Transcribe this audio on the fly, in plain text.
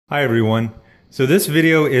Hi everyone. So this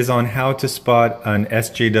video is on how to spot an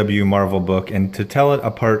SJW Marvel book and to tell it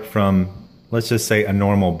apart from, let's just say, a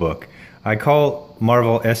normal book. I call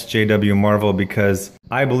Marvel SJW Marvel because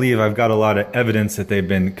I believe I've got a lot of evidence that they've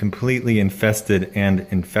been completely infested and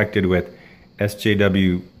infected with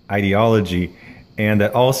SJW ideology, and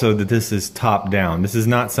that also that this is top down. This is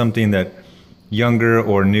not something that younger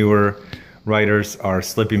or newer writers are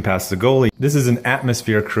slipping past the goalie. This is an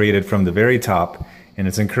atmosphere created from the very top, and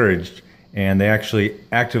it's encouraged, and they actually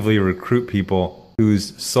actively recruit people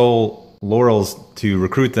whose sole laurels to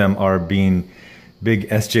recruit them are being big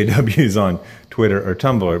SJWs on Twitter or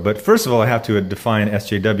Tumblr. But first of all, I have to define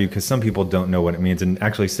SJW because some people don't know what it means, and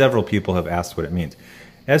actually several people have asked what it means.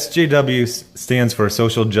 SJW stands for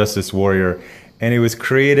Social Justice Warrior, and it was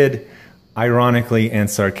created ironically and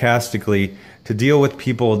sarcastically to deal with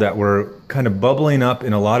people that were kind of bubbling up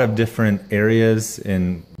in a lot of different areas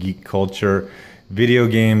in geek culture, video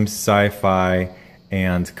games, sci-fi,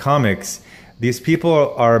 and comics. These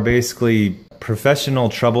people are basically professional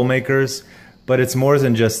troublemakers, but it's more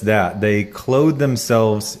than just that. They clothe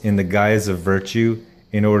themselves in the guise of virtue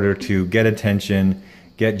in order to get attention,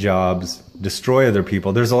 get jobs, destroy other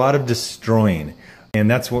people. There's a lot of destroying,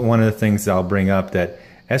 and that's one of the things that I'll bring up, that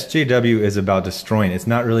SJW is about destroying. It's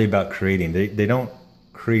not really about creating. They don't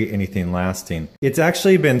create anything lasting. It's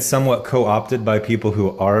actually been somewhat co-opted by people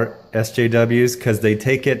who are SJWs because they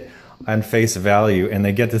take it on face value and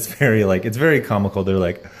they get this very, like, it's very comical. They're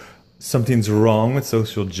like, something's wrong with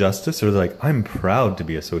social justice, or they're like, I'm proud to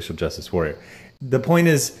be a social justice warrior. The point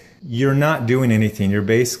is, you're not doing anything. You're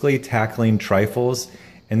basically tackling trifles,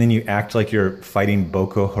 and then you act like you're fighting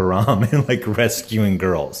Boko Haram and like rescuing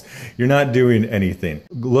girls. You're not doing anything.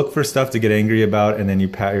 Look for stuff to get angry about, and then you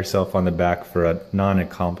pat yourself on the back for a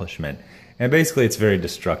non-accomplishment. And basically it's very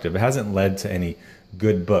destructive. It hasn't led to any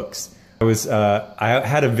good books. I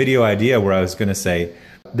had a video idea where I was gonna say,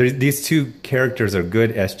 these two characters are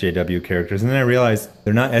good SJW characters, and then I realized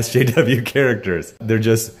they're not SJW characters. They're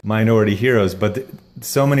just minority heroes, but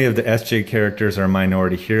so many of the SJ characters are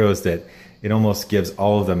minority heroes that it almost gives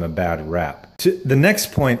all of them a bad rap. The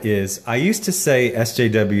next point is, I used to say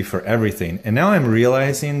SJW for everything, and now I'm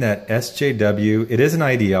realizing that SJW, it is an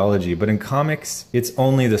ideology, but in comics, it's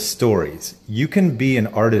only the stories. You can be an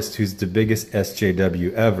artist who's the biggest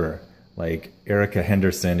SJW ever, like Erica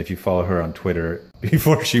Henderson, if you follow her on Twitter,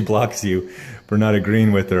 before she blocks you for not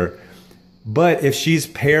agreeing with her. But if she's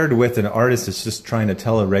paired with an artist that's just trying to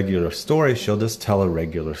tell a regular story, she'll just tell a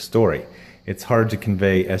regular story. It's hard to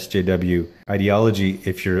convey SJW ideology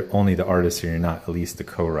if you're only the artist or you're not at least the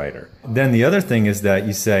co-writer. Then the other thing is that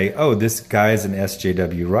you say, oh, this guy's an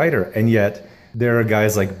SJW writer, and yet there are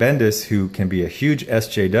guys like Bendis who can be a huge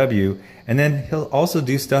SJW, and then he'll also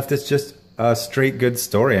do stuff that's just a straight good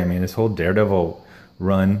story. I mean, this whole Daredevil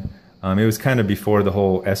run, it was kind of before the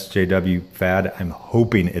whole SJW fad. I'm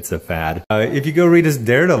hoping it's a fad. If you go read his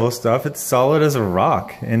Daredevil stuff, it's solid as a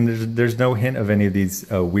rock, and there's no hint of any of these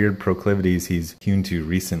weird proclivities he's hewn to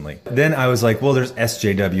recently. Then I was like, well, there's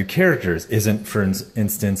SJW characters. Isn't, for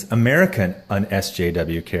instance, America an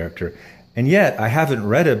SJW character? And yet, I haven't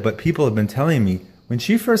read it, but people have been telling me, when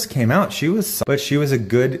she first came out, she was a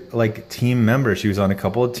good, like, team member. She was on a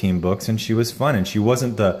couple of team books, and she was fun, and she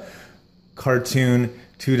wasn't the cartoon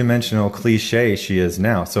two-dimensional cliche she is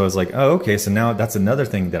now. So I was like, oh, okay, so now that's another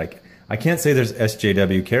thing that I can't say there's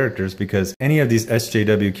SJW characters, because any of these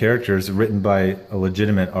SJW characters written by a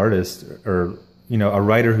legitimate artist, or, you know, a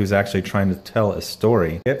writer who's actually trying to tell a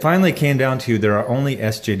story. It finally came down to there are only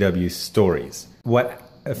SJW stories. What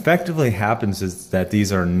effectively happens is that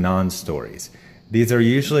these are non-stories. These are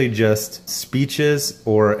usually just speeches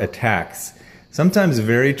or attacks, sometimes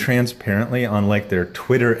very transparently on like their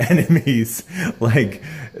Twitter enemies. Like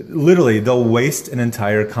literally they'll waste an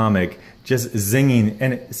entire comic just zinging,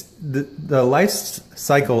 and the life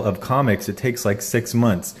cycle of comics, it takes like 6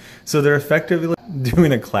 months. So they're effectively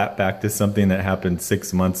doing a clapback to something that happened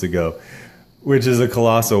 6 months ago, which is a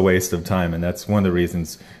colossal waste of time, and that's one of the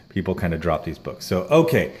reasons people kind of drop these books. So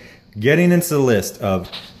okay, getting into the list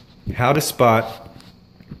of how to spot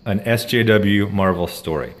an SJW Marvel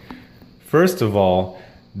story. First of all,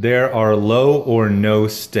 there are low or no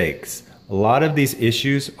stakes. A lot of these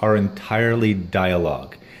issues are entirely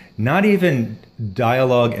dialogue. Not even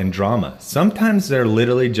dialogue and drama. Sometimes they're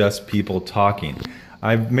literally just people talking.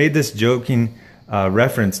 I've made this joking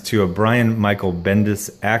reference to a Brian Michael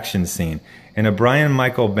Bendis action scene. And a Brian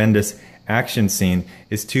Michael Bendis action scene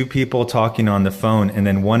is two people talking on the phone, and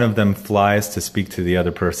then one of them flies to speak to the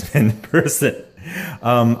other person in person.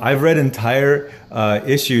 I've read entire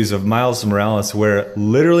issues of Miles Morales where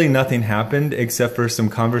literally nothing happened except for some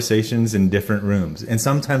conversations in different rooms. And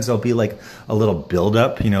sometimes there'll be like a little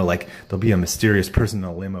buildup, you know, like there'll be a mysterious person in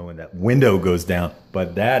a limo and that window goes down,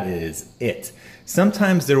 but that is it.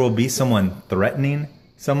 Sometimes there will be someone threatening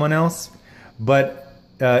someone else, but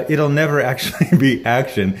it'll never actually be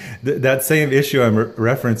action. That same issue I'm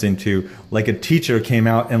referencing to, like a teacher came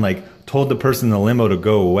out and like told the person in the limo to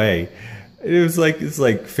go away. It's like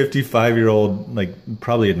 55-year-old, like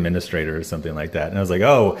probably administrator or something like that. And I was like,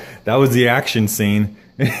 oh, that was the action scene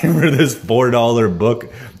for this $4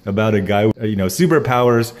 book about a guy, you know,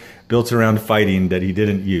 superpowers built around fighting that he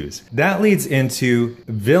didn't use. That leads into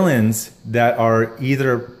villains that are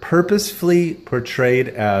either purposefully portrayed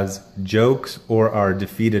as jokes or are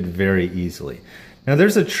defeated very easily. Now,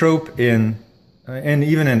 there's a trope in, and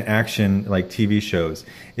even in action like TV shows,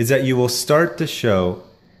 is that you will start the show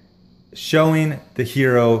showing the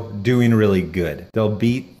hero doing really good. They'll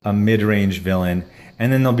beat a mid-range villain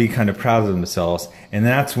and then they'll be kind of proud of themselves, and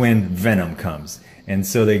that's when Venom comes. And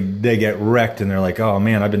so they get wrecked and they're like, oh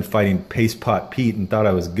man, I've been fighting Paste Pot Pete and thought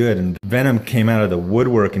I was good, and Venom came out of the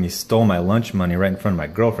woodwork and he stole my lunch money right in front of my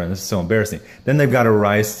girlfriend. This is so embarrassing. Then they've got to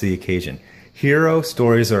rise to the occasion. Hero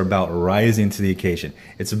stories are about rising to the occasion.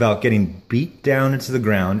 It's about getting beat down into the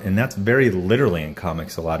ground, and that's very literally in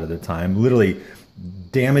comics a lot of the time, literally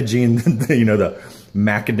damaging you know, the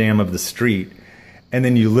macadam of the street, and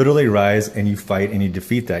then you literally rise and you fight and you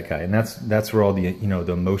defeat that guy. And that's where all the, you know,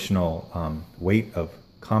 the emotional weight of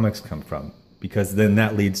comics come from, because then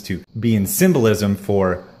that leads to being symbolism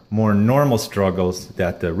for more normal struggles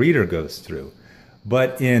that the reader goes through.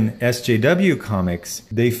 But in SJW comics,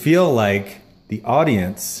 they feel like the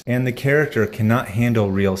audience and the character cannot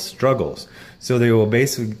handle real struggles, so they will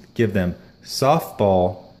basically give them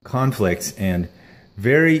softball conflicts and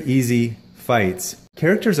very easy fights.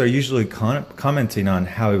 Characters are usually commenting on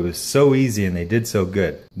how it was so easy and they did so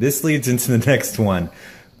good. This leads into the next one,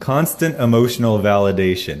 constant emotional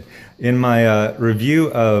validation. In my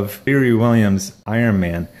review of Riri Williams' Iron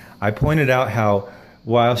Man, I pointed out how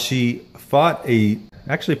while she fought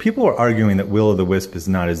actually people are arguing that Will-O-the-Wisp is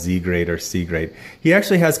not a Z grade or C grade. He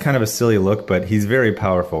actually has kind of a silly look, but he's very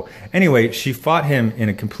powerful. Anyway, she fought him in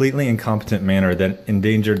a completely incompetent manner that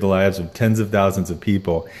endangered the lives of tens of thousands of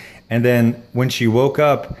people. And then when she woke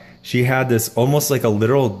up, she had this almost like a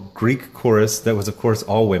literal Greek chorus that was, of course,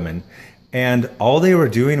 all women. And all they were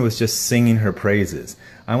doing was just singing her praises.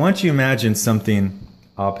 I want you to imagine something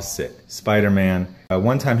opposite. Spider-Man.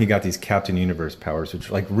 One time he got these Captain Universe powers, which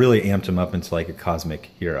like really amped him up into like a cosmic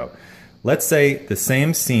hero. Let's say the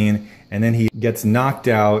same scene, and then he gets knocked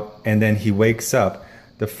out, and then he wakes up.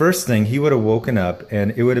 The first thing, he would have woken up,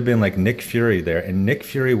 and it would have been like Nick Fury there, and Nick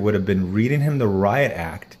Fury would have been reading him the riot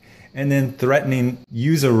act, and then threatening,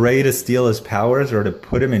 use a ray to steal his powers or to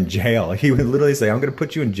put him in jail. He would literally say, I'm going to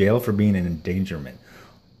put you in jail for being an endangerment.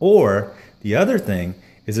 Or the other thing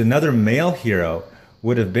is another male hero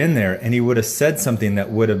would have been there, and he would have said something that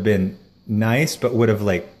would have been nice, but would have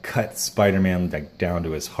like cut Spider-Man like down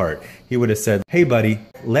to his heart. He would have said, hey buddy,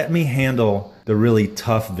 let me handle the really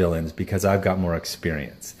tough villains because I've got more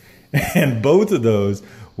experience. And both of those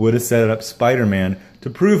would have set up Spider-Man to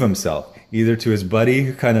prove himself, either to his buddy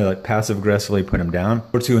who kind of like passive-aggressively put him down,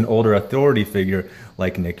 or to an older authority figure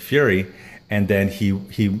like Nick Fury, and then he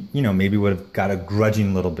you know, maybe would have got a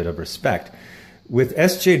grudging little bit of respect. With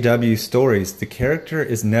SJW stories, the character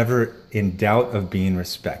is never in doubt of being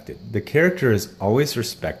respected. The character is always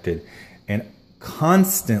respected and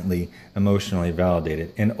constantly emotionally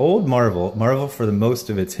validated. In old Marvel for the most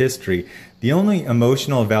of its history, the only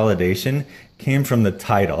emotional validation came from the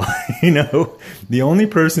title. You know, the only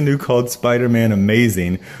person who called Spider-Man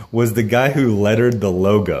amazing was the guy who lettered the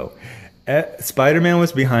logo. Spider-Man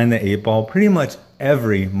was behind the 8 ball. Pretty much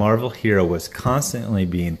every Marvel hero was constantly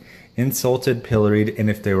being insulted, pilloried, and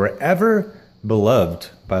if they were ever beloved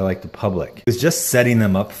by like the public, it was just setting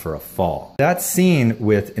them up for a fall. That scene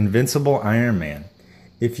with Invincible Iron Man,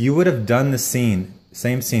 if you would have done the same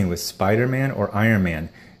scene with Spider-Man or Iron Man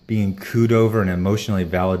being cooed over and emotionally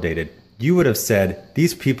validated, you would have said,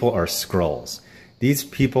 these people are Skrulls. These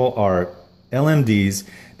people are LMDs.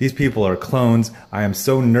 These people are clones. I am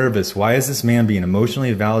so nervous. Why is this man being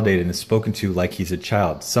emotionally validated and spoken to like he's a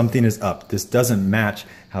child? Something is up. This doesn't match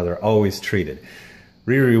how they're always treated.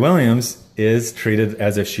 Riri Williams is treated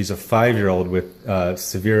as if she's a 5-year-old with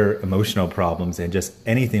severe emotional problems, and just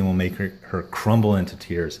anything will make her crumble into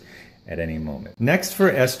tears at any moment. Next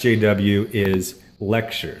for SJW is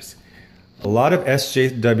lectures. A lot of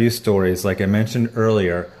SJW stories, like I mentioned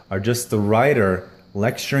earlier, are just the writer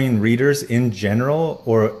lecturing readers in general,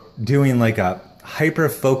 or doing like a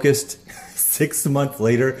hyper-focused 6 month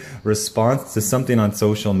later response to something on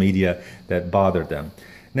social media that bothered them.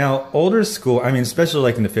 Now, older school, I mean, especially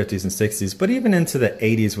like in the 50s and 60s, but even into the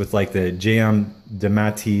 80s with like the J.M.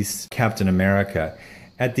 DeMatteis Captain America,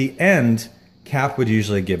 at the end, Cap would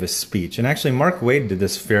usually give a speech. And actually, Mark Waid did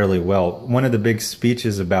this fairly well. One of the big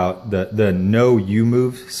speeches about the No You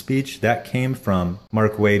Move speech, that came from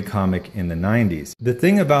Mark Waid comic in the 90s. The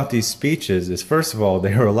thing about these speeches is, first of all,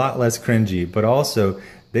 they were a lot less cringy, but also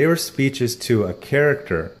they were speeches to a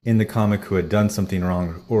character in the comic who had done something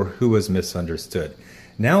wrong or who was misunderstood.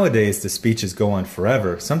 Nowadays, the speeches go on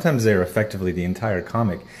forever. Sometimes they are effectively the entire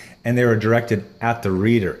comic, and they are directed at the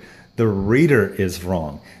reader. The reader is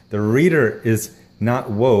wrong. The reader is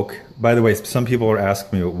not woke. By the way, some people are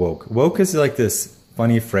asking me what woke. Woke is like this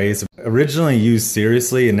funny phrase, originally used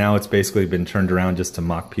seriously, and now it's basically been turned around just to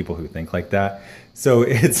mock people who think like that. So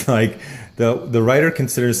it's like the writer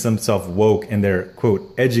considers themselves woke, and they're,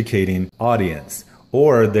 quote, educating audience,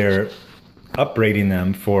 or they're upbraiding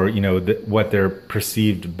them for, you know, what their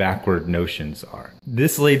perceived backward notions are.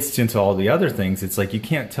 This leads into all the other things. It's like you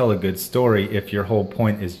can't tell a good story if your whole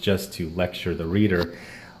point is just to lecture the reader.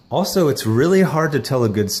 Also, it's really hard to tell a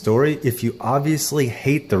good story if you obviously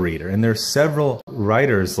hate the reader. And there's several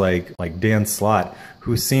writers like Dan Slott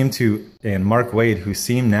who seem to, and Mark Waid, who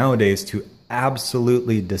seem nowadays to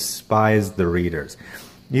absolutely despise the readers.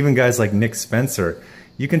 Even guys like Nick Spencer,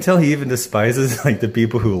 you can tell he even despises like the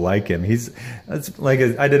people who like him.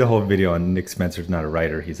 I did a whole video on Nick Spencer's not a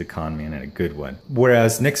writer, he's a con man, and a good one.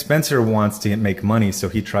 Whereas Nick Spencer wants to make money, so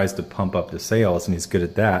he tries to pump up the sales, and he's good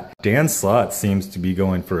at that. Dan Slott seems to be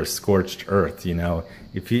going for a scorched earth, you know.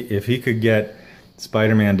 If he could get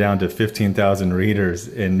Spider-Man down to 15,000 readers,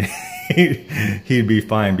 and he'd be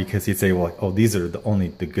fine, because he'd say, well, oh, these are only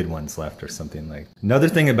the good ones left, or something like that. Another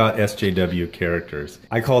thing about SJW characters,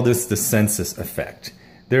 I call this the census effect.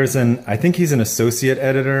 I think he's an associate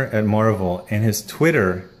editor at Marvel, and his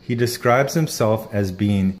Twitter, he describes himself as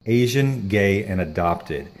being Asian, gay, and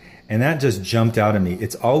adopted. And that just jumped out at me.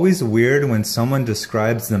 It's always weird when someone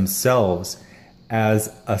describes themselves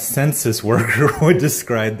as a census worker would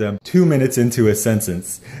describe them 2 minutes into a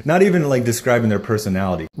sentence. Not even like describing their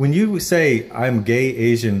personality. When you say, I'm gay,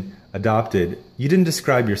 Asian, adopted, you didn't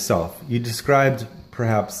describe yourself. You described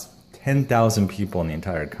perhaps 10,000 people in the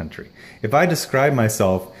entire country. If I describe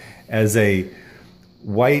myself as a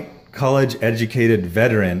white, college-educated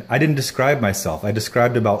veteran, I didn't describe myself. I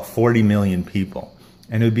described about 40 million people.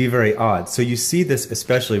 And it would be very odd. So you see this,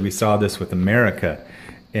 especially, we saw this with America.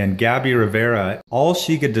 And Gabby Rivera, all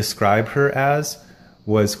she could describe her as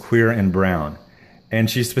was queer and brown. And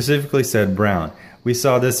she specifically said brown. We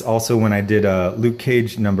saw this also when I did Luke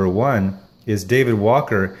Cage #1, is David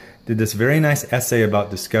Walker did this very nice essay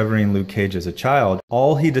about discovering Luke Cage as a child.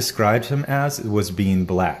 All he described him as was being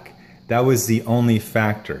black. That was the only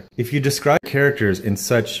factor. If you describe characters in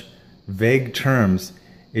such vague terms,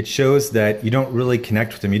 it shows that you don't really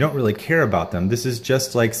connect with them. You don't really care about them. This is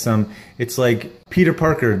just like it's like Peter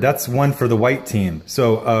Parker, that's one for the white team.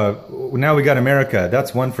 So now we got America,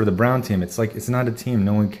 that's one for the brown team. It's like, it's not a team,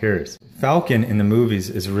 no one cares. Falcon in the movies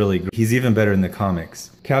is really great. He's even better in the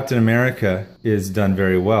comics. Captain America is done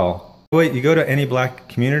very well. Wait, you go to any black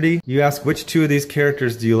community, you ask which two of these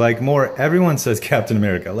characters do you like more, everyone says Captain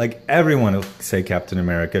America. Like everyone will say Captain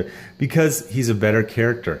America because he's a better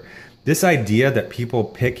character. This idea that people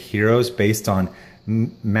pick heroes based on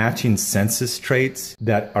matching census traits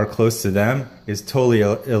that are close to them is totally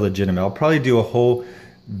illegitimate. I'll probably do a whole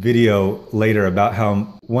video later about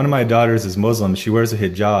how one of my daughters is Muslim, she wears a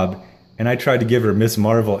hijab, and I tried to give her Miss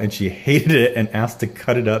Marvel and she hated it and asked to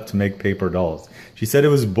cut it up to make paper dolls. She said it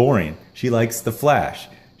was boring. She likes the Flash.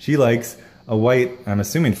 She likes a white, I'm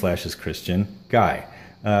assuming Flash is Christian, guy.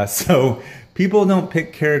 So people don't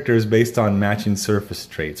pick characters based on matching surface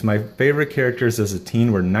traits. My favorite characters as a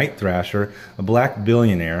teen were Night Thrasher, a black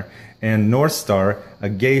billionaire, and North Star, a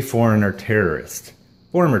gay foreigner terrorist.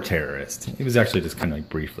 Former terrorist. He was actually just kind of like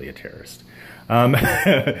briefly a terrorist.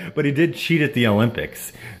 But he did cheat at the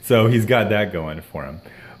Olympics, so he's got that going for him.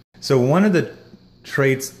 So one of the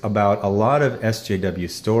traits about a lot of SJW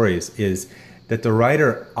stories is that the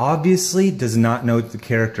writer obviously does not know the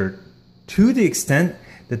character to the extent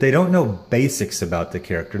that they don't know basics about the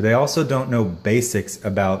character. They also don't know basics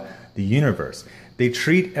about the universe. They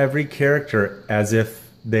treat every character as if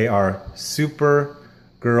they are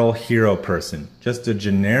Supergirl hero person, just a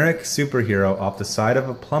generic superhero off the side of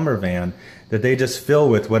a plumber van that they just fill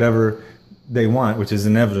with whatever they want, which is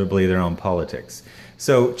inevitably their own politics.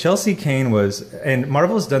 So Chelsea Kane was, and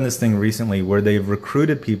Marvel's done this thing recently where they've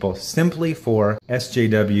recruited people simply for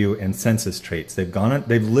SJW and census traits. They've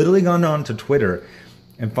literally gone on to Twitter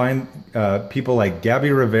and find people like Gabby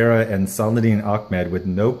Rivera and Saladin Ahmed with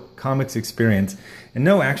no comics experience and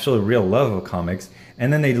no actual real love of comics,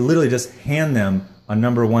 and then they literally just hand them a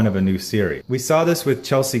 #1 of a new series. We saw this with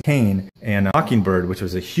Chelsea Kane and Mockingbird, which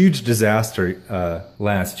was a huge disaster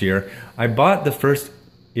last year. I bought the first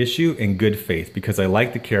issue in good faith because I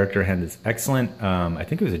liked the character, had this excellent, I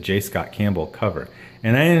think it was a J. Scott Campbell cover.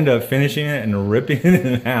 And I ended up finishing it and ripping it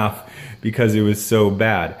in half because it was so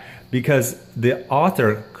bad. Because the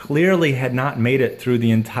author clearly had not made it through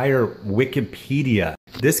the entire Wikipedia.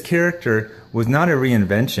 This character was not a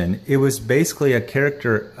reinvention. It was basically a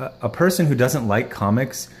character, a person who doesn't like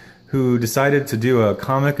comics, who decided to do a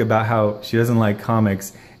comic about how she doesn't like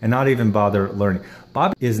comics and not even bother learning.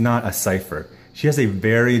 Bob is not a cipher. She has a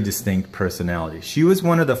very distinct personality. She was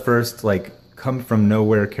one of the first like come from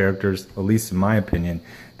nowhere characters, at least in my opinion,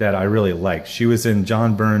 that I really liked. She was in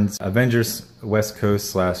John Byrne's Avengers West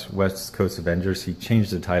Coast / West Coast Avengers. He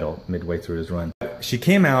changed the title midway through his run. She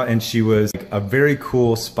came out and she was a very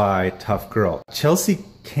cool spy, tough girl. Chelsea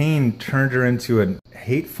Kane turned her into a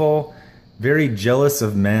hateful, very jealous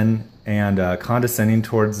of men and condescending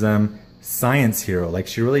towards them science hero. Like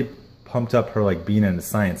she really pumped up her like being into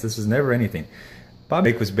science. This was never anything. Bob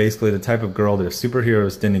Drake was basically the type of girl that if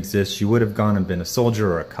superheroes didn't exist, she would have gone and been a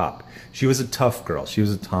soldier or a cop. She was a tough girl. She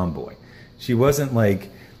was a tomboy. She wasn't like,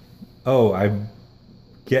 oh, I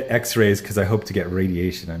get x-rays because I hope to get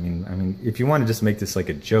radiation. I mean, if you want to just make this like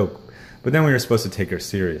a joke, but then we were supposed to take her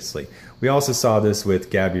seriously. We also saw this with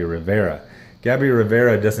Gabby Rivera. Gabby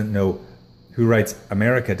Rivera doesn't know, who writes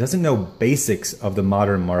America, doesn't know basics of the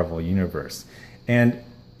modern Marvel universe. And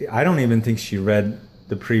I don't even think she read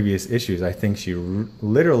the previous issues. I think she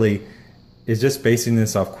literally is just basing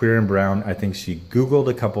this off Queer and Brown. I think she Googled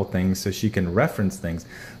a couple things so she can reference things.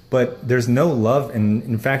 But there's no love, and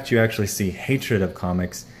in fact you actually see hatred of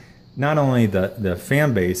comics. Not only the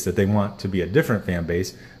fan base, that they want to be a different fan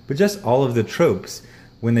base, but just all of the tropes.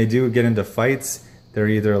 When they do get into fights, they're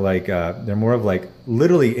either like, they're more of like,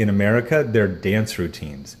 literally in America, they're dance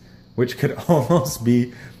routines, which could almost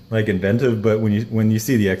be like inventive, but when you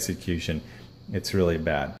see the execution, it's really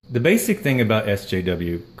bad. The basic thing about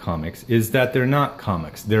SJW comics is that they're not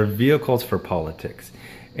comics. They're vehicles for politics.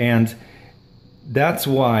 And that's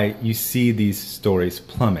why you see these stories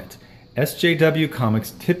plummet. SJW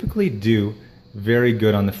comics typically do very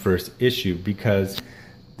good on the first issue because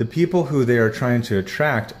the people who they are trying to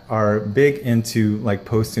attract are big into like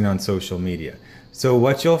posting on social media. So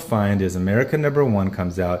what you'll find is America #1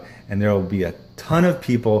 comes out and there will be a ton of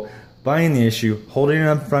people buying the issue, holding it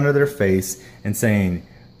in front of their face and saying,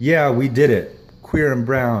 yeah, we did it, Queer and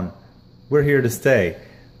Brown, we're here to stay.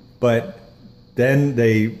 But then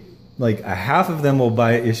they, like a half of them will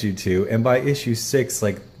buy issue 2, and by issue 6,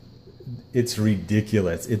 like, it's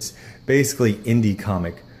ridiculous. It's basically indie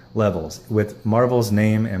comic levels with Marvel's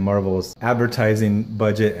name and Marvel's advertising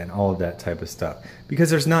budget and all of that type of stuff. Because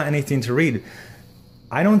there's not anything to read.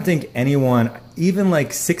 I don't think anyone, even like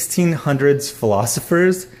 1600s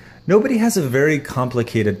philosophers, nobody has a very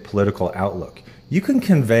complicated political outlook. You can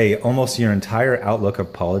convey almost your entire outlook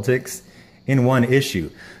of politics in one issue.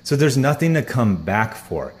 So there's nothing to come back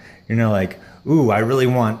for. You know, like, ooh, I really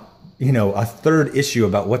want, you know, a third issue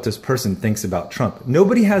about what this person thinks about Trump.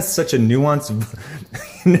 Nobody has such a nuanced,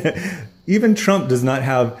 even Trump does not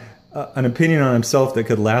have an opinion on himself that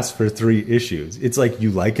could last for 3 issues. It's like you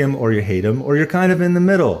like him or you hate him or you're kind of in the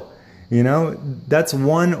middle. You know, that's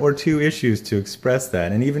 1 or 2 issues to express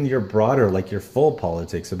that. And even your broader, like your full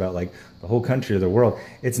politics about like the whole country or the world,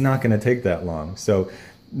 it's not going to take that long. So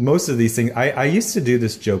most of these things, I used to do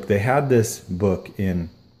this joke. They had this book in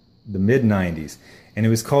the mid-90s and it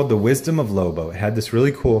was called The Wisdom of Lobo. It had this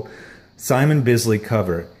really cool Simon Bisley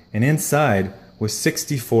cover and inside was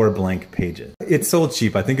 64 blank pages. It sold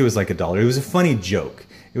cheap. I think it was like $1. It was a funny joke.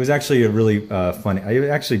 It was actually a really funny, I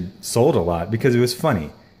actually sold a lot because it was funny.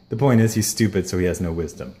 The point is he's stupid, so he has no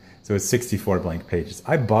wisdom. So it's 64 blank pages.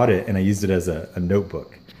 I bought it and I used it as a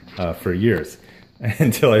notebook for years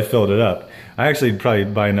until I filled it up. I actually probably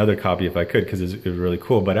buy another copy if I could because it was really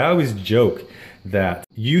cool. But I always joke that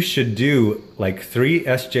you should do like 3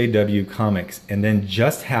 SJW comics and then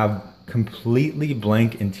just have completely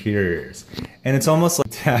blank interiors. And it's almost like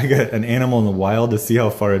tag an animal in the wild to see how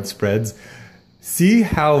far it spreads. See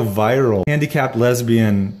how viral handicapped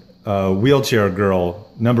lesbian wheelchair girl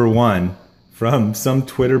 #1 from some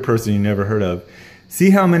Twitter person you never heard of.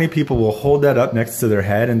 See how many people will hold that up next to their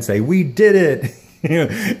head and say, we did it.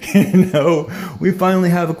 We finally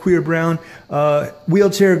have a queer brown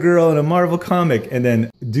wheelchair girl in a Marvel comic, and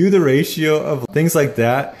then do the ratio of things like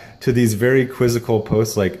that to these very quizzical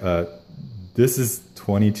posts like, this is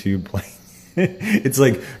 22 blank. It's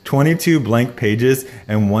like 22 blank pages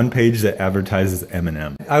and one page that advertises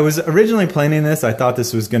M&M. I was originally planning this. I thought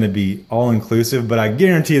this was going to be all-inclusive, but I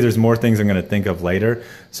guarantee there's more things I'm going to think of later.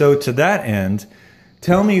 So to that end,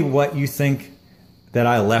 tell me what you think that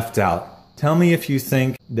I left out. Tell me if you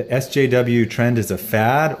think the SJW trend is a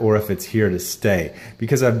fad or if it's here to stay.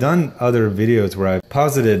 Because I've done other videos where I've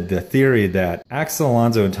posited the theory that Axel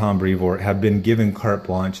Alonso and Tom Brevoort have been given carte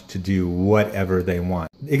blanche to do whatever they want.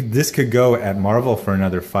 This could go at Marvel for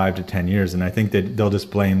another 5 to 10 years, and I think that they'll just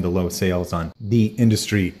blame the low sales on the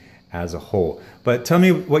industry as a whole. But tell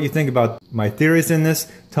me what you think about my theories in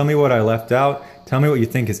this. Tell me what I left out. Tell me what you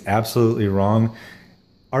think is absolutely wrong.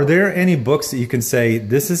 Are there any books that you can say,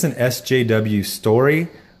 this is an SJW story,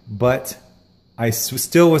 but I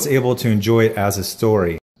still was able to enjoy it as a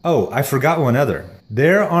story? Oh, I forgot one other.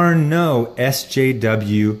 There are no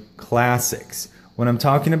SJW classics. When I'm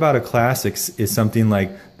talking about a classics is something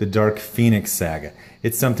like the Dark Phoenix saga.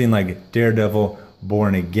 It's something like Daredevil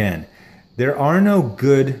Born Again. There are no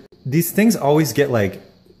good, these things always get like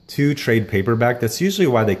 2 trade paperback. That's usually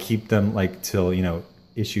why they keep them like till, you know,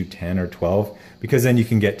 issue 10 or 12, because then you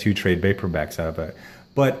can get 2 trade paperbacks out of it.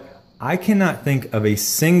 But I cannot think of a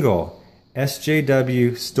single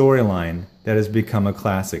SJW storyline that has become a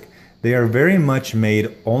classic. They are very much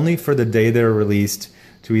made only for the day they're released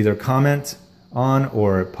to either comment on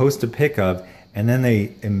or post a pic of, and then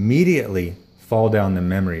they immediately fall down the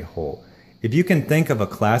memory hole. If you can think of a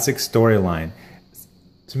classic storyline,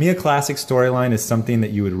 to me a classic storyline is something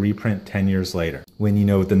that you would reprint 10 years later, when you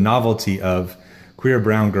know the novelty of queer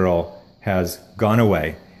brown girl has gone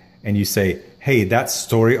away, and you say, hey, that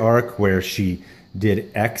story arc where she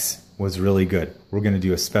did X was really good. We're going to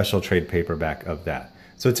do a special trade paperback of that.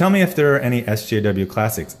 So tell me if there are any SJW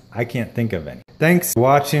classics. I can't think of any. Thanks for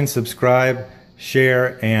watching, subscribe,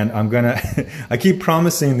 share, and I'm gonna, I keep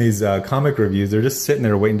promising these comic reviews. They're just sitting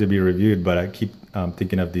there waiting to be reviewed, but I keep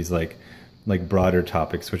thinking of these like broader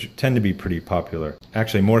topics, which tend to be pretty popular.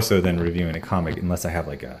 Actually, more so than reviewing a comic, unless I have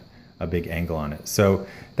like a big angle on it. So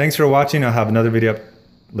thanks for watching. I'll have another video up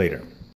later.